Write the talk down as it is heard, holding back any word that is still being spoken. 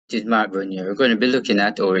This Mark here. We're going to be looking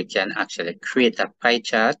at how we can actually create a pie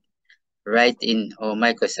chart right in our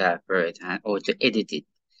Microsoft Word and how to edit it.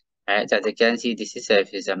 Alright, as you can see, this itself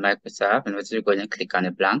is a Microsoft, and we're going to click on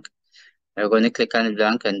the blank. We're going to click on the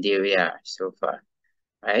blank, and there we are so far.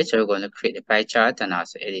 Alright, so we're going to create the pie chart and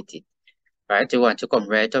also edit it. Alright, you want to come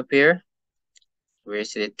right up here where you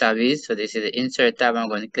see the tab is. So this is the insert tab. I'm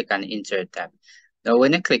going to click on the insert tab. Now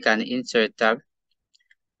when you click on the insert tab,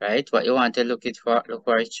 right, what you want to look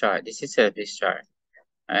for a chart. This is service chart.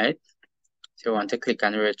 Alright, so you want to click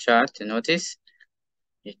on the chart to notice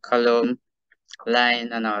the column, line,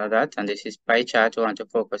 and all of that. And this is pie chart you want to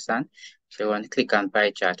focus on. So you want to click on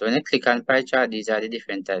pie chart. When you click on pie chart, these are the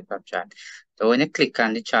different type of chart. So when you click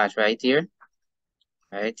on the chart right here,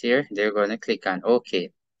 they're going to click on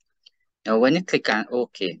OK. Now when you click on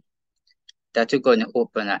OK, that you're going to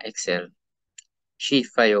open an Excel sheet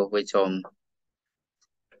file with some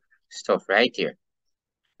stuff right here,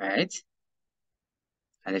 right?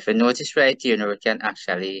 And if you notice right here, now we can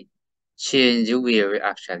actually change the way we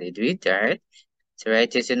actually do it, right? So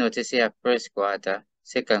right here, you notice here first quarter,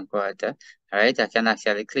 second quarter, alright, I can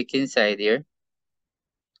actually click inside here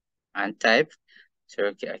and type. So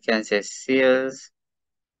I can say sales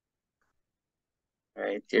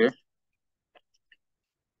right here.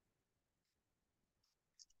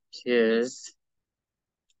 Sales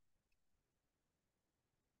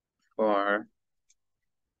for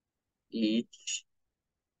each.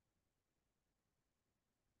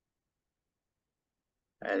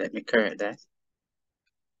 Let me correct that.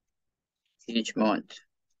 Each month.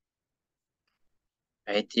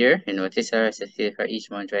 Right here, you notice I say for each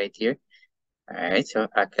month right here. Alright, so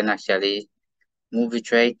I can actually move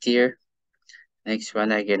it right here. Next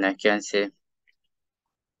one again, I can say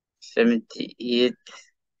 78.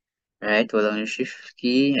 Right, hold on the shift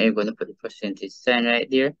key. I'm going to put the percentage sign right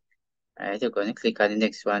there. Alright, I'm going to click on the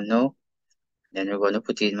next one now. Then we're going to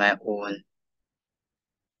put in my own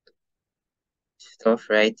stuff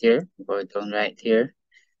right here. Go down right here.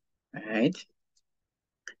 Alright.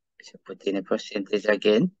 So put in a percentage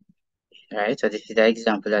again. Alright, so this is the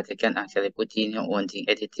example that you can actually put in your own thing,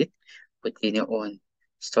 edit it, put in your own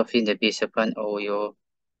stuff in the based upon all your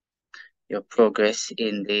progress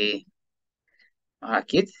in the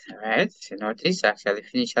market. Alright, so notice actually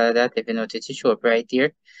finish all of that. If you notice it show up right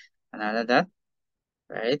here and all of that.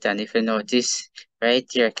 Right, and if you notice right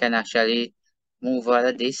here, I can actually move all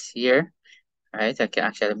of this here. Right, I can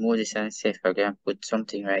actually move this and say if I can put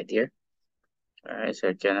something right here. Alright, so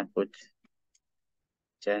I can put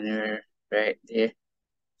January right there.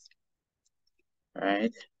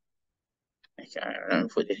 Right, I can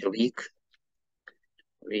put this week,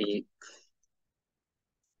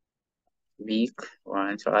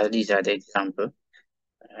 one. So all these are the example.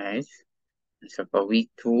 Right, so for week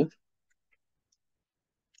 2,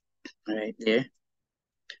 right there,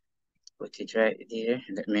 put it right there.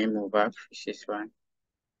 Let me move up. This one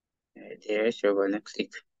right there. So we're gonna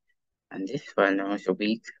click on this one now. So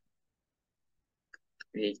week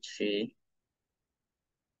 3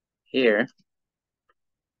 here.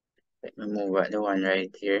 Let me move out the one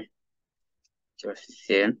right here. Just the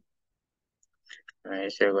same.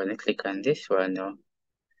 Alright, so we're going to click on this one now.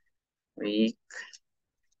 Week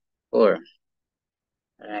 4.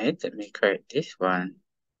 Alright, let me correct this one.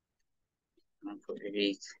 I'll put the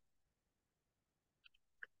week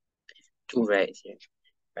 2 right here.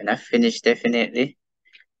 When I finish, definitely,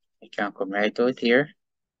 I can come right out here.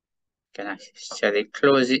 I can actually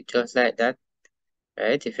close it just like that.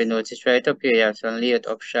 Right, if you notice right up here, you have some layout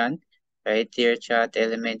option. Right here, chart,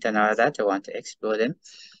 element, and all that. I want to explode them.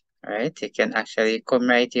 Alright, you can actually come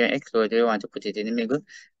right here and explode. You want to put it in the middle.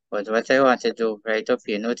 But what I want to do right up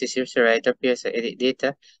here, notice you see right up here, so edit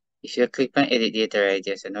data. If you click on edit data right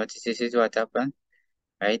here, so notice this is what happened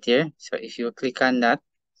right here. So if you click on that,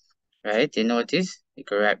 right, you notice you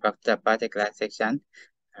go right back to that particular section.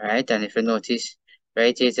 Alright, and if you notice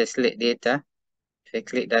right here is a select data. If you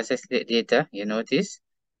click that select data, you notice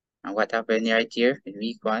and what happened right here in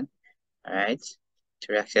week 1. Alright,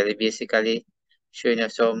 so actually basically showing you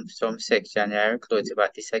some section here. Close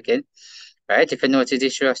about this again. Alright, if you notice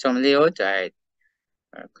this show some layout, alright,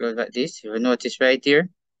 close like this. You will notice right here,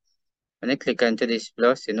 when I click onto this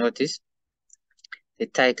plus, you notice the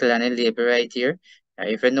title and the label right here.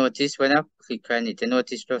 If you notice when I click on it, you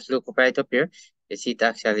notice just look up right up here, you see it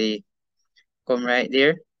actually come right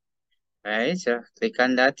there. Alright, so click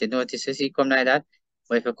on that, you notice you see it come like that.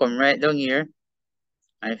 But if you come right down here,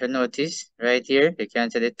 and if you notice right here, you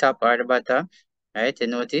can see the top or the bottom. Right, you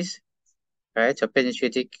notice. Right, so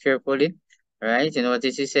penetrate it carefully. Right, you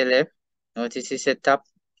notice it's a left, notice it's a top,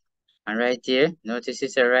 and right here, notice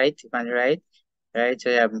it's a right and right. right? So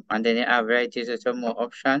you have, and then you have right here, so some more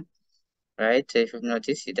option, right? So if you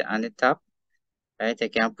notice it on the top, right? I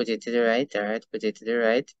can put it to the right, all right? Put it to the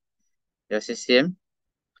right, just the same,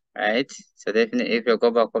 right? So definitely if you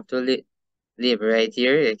go back up to leave right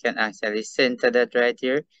here, you can actually center that right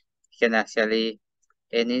here. You can actually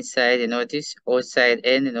end inside, you notice, outside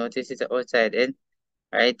end, you notice it's the outside end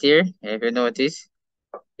right here. If you notice,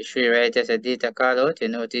 you should write as a data call out, you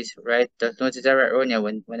notice, right? Just notice that right on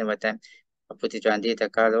here whenever time I put it on data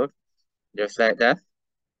call out, just like that.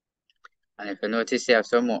 And if you notice, you have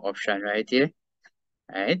some more option right here,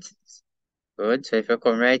 right? Good. So if you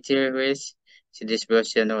come right here with, see this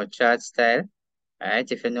brush, you know, chart style,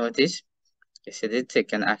 right? If you notice, you see this, you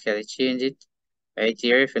can actually change it right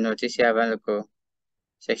here. If you notice, you have a little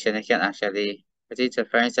section, you can actually put it. So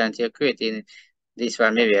for instance, you're creating this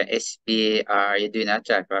one, maybe a SPA, or you're doing a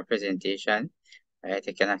chart for a presentation, right?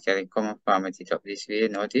 You can actually come and format it up this way,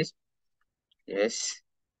 notice. Yes.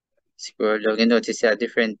 Scroll down, you notice there are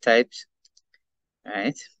different types,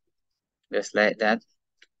 right? Just like that.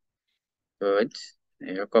 Good.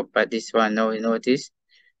 You look up at this one now, you notice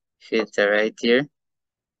filter right here.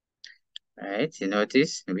 Right, you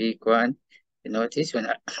notice week one. You notice when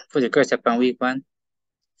I put the cursor upon week one,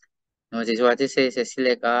 notice what it says,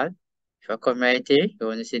 select all. If I come right here, you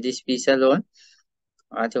want to see this piece alone.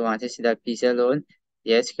 Or you want to see that piece alone.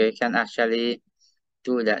 Yes, you can actually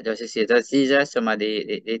do that. Just to see that these are some of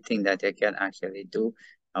the things that you can actually do.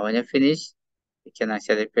 And when you finish, you can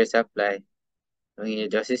actually press apply. When you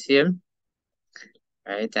just the same,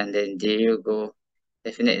 right? And then there you go.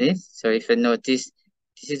 Definitely. So if you notice,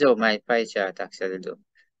 this is how my pie chart actually do.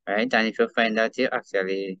 Right? And if you find that you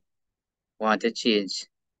actually want to change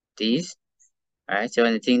these, right? So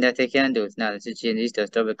the thing that I can do now to change this,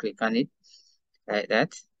 just double click on it like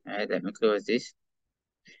that. Alright, let me close this.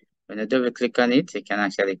 When you double click on it, you can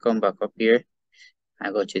actually come back up here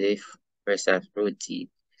and go to the rest of routine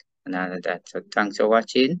and all of that. So thanks for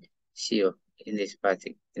watching. See you in this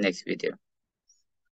party, the next video.